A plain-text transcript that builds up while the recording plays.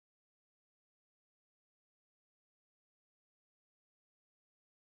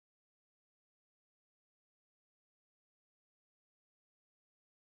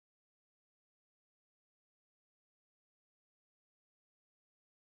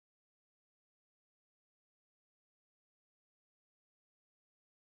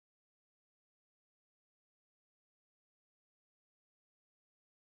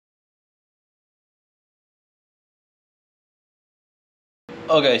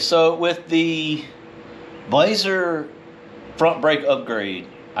Okay, so with the Blazer front brake upgrade,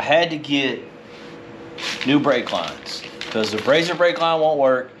 I had to get new brake lines because the Blazer brake line won't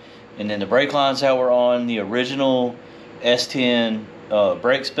work, and then the brake lines that were on the original S10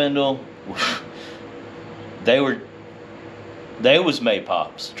 brake spindle, they was made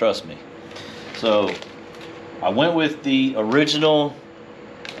pops, trust me. So I went with the original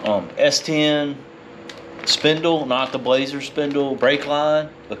S10 spindle, not the Blazer spindle brake line,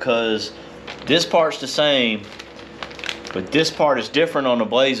 because this part's the same, but this part is different on the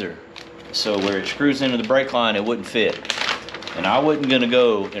Blazer. So where it screws into the brake line, it wouldn't fit. And I wasn't gonna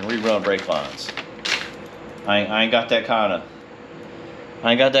go and rerun brake lines. I ain't got that kind of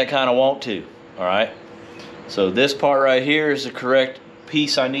want to, all right? So this part right here is the correct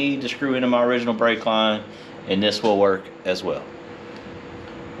piece I need to screw into my original brake line, and this will work as well.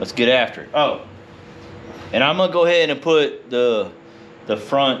 Let's get after it. Oh, and I'm gonna go ahead and put the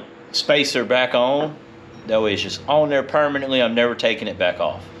front spacer back on. That way it's just on there permanently. I'm never taking it back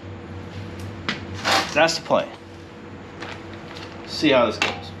off. That's the plan. See how this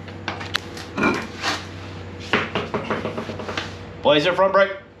goes. Blazer front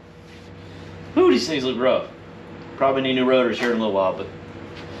brake. Ooh, these things look rough. Probably need new rotors here in a little while, but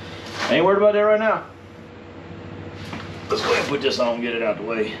I ain't worried about that right now. Let's go ahead and put this on and get it out the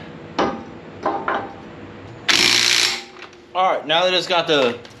way. Alright, now that it's got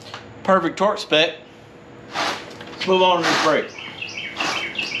the perfect torque spec, let's move on to this brake.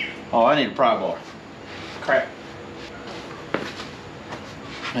 Oh, I need a pry bar. Crap.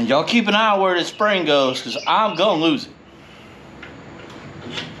 And y'all keep an eye on where this spring goes, because I'm going to lose it.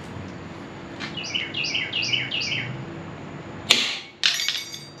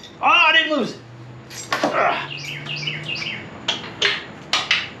 Oh, I didn't lose it.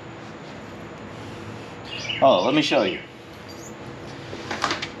 Oh, let me show you.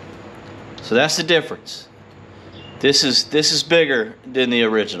 So that's the difference. This is bigger than the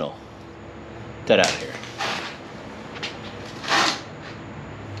original. Get that out of here.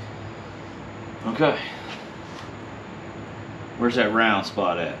 Okay. Where's that round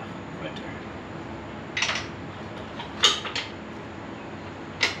spot at? Right there.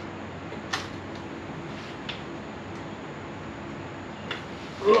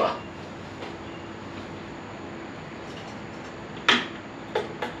 Ugh.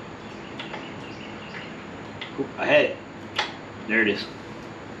 I had it. There it is.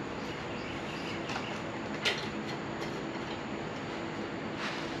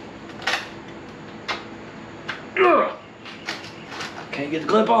 Ugh. Can't get the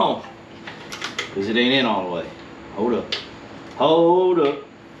clip on because it ain't in all the way. Hold up. Hold up.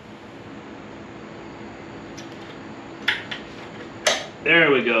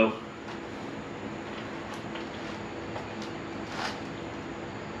 There we go.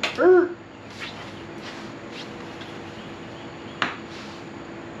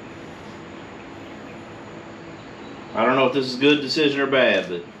 I don't know if this is a good decision or bad,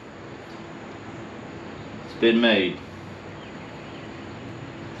 but it's been made.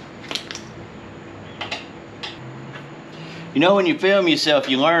 You know, when you film yourself,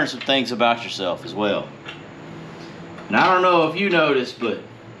 you learn some things about yourself as well. And I don't know if you noticed, but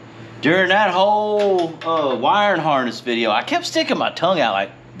during that whole wiring harness video, I kept sticking my tongue out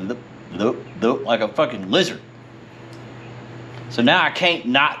like a fucking lizard. So now I can't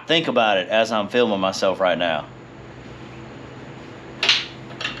not think about it as I'm filming myself right now.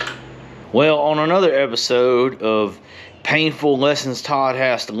 Well, on another episode of Painful Lessons Todd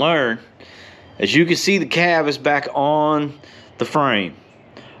Has to Learn, as you can see, the cab is back on the frame.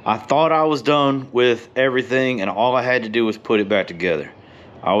 I thought I was done with everything and all I had to do was put it back together.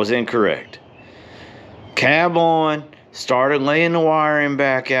 I was incorrect. Cab on, started laying the wiring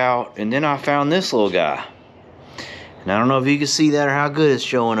back out, and then I found this little guy. And I don't know if you can see that or how good it's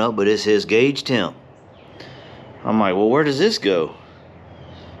showing up, but it says gauge temp. I'm like, well, where does this go?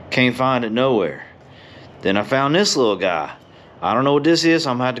 Can't find it nowhere. Then I found this little guy. I don't know what this is.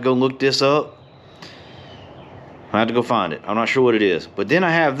 I'm gonna have to go look this up. I have to go find it. I'm not sure what it is. But then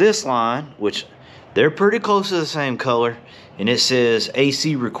I have this line, which they're pretty close to the same color, and it says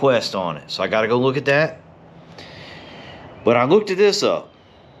AC request on it. So I gotta go look at that. But I looked at this up,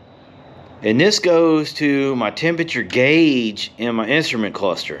 and this goes to my temperature gauge in my instrument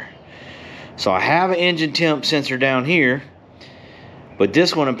cluster. So I have an engine temp sensor down here, but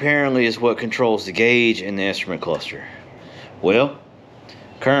this one apparently is what controls the gauge in the instrument cluster. Well,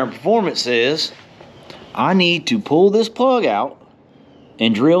 current performance says I need to pull this plug out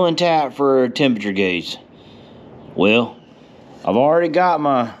and drill and tap for a temperature gauge. Well, I've already got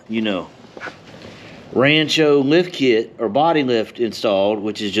my, Rancho lift kit or body lift installed,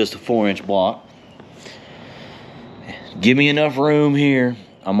 which is just a 4-inch block. Give me enough room here.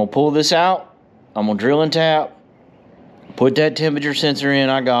 I'm gonna pull this out. I'm gonna drill and tap. Put that temperature sensor in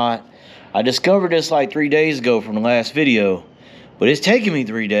I got. I discovered this like 3 days ago from the last video, but it's taken me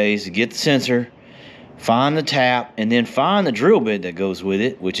 3 days to get the sensor, find the tap, and then find the drill bit that goes with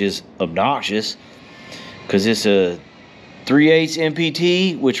it, which is obnoxious because it's a 3/8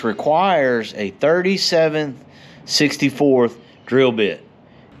 MPT, which requires a 37/64 drill bit.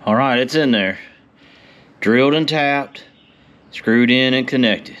 All right, it's in there. Drilled and tapped, screwed in and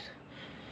connected.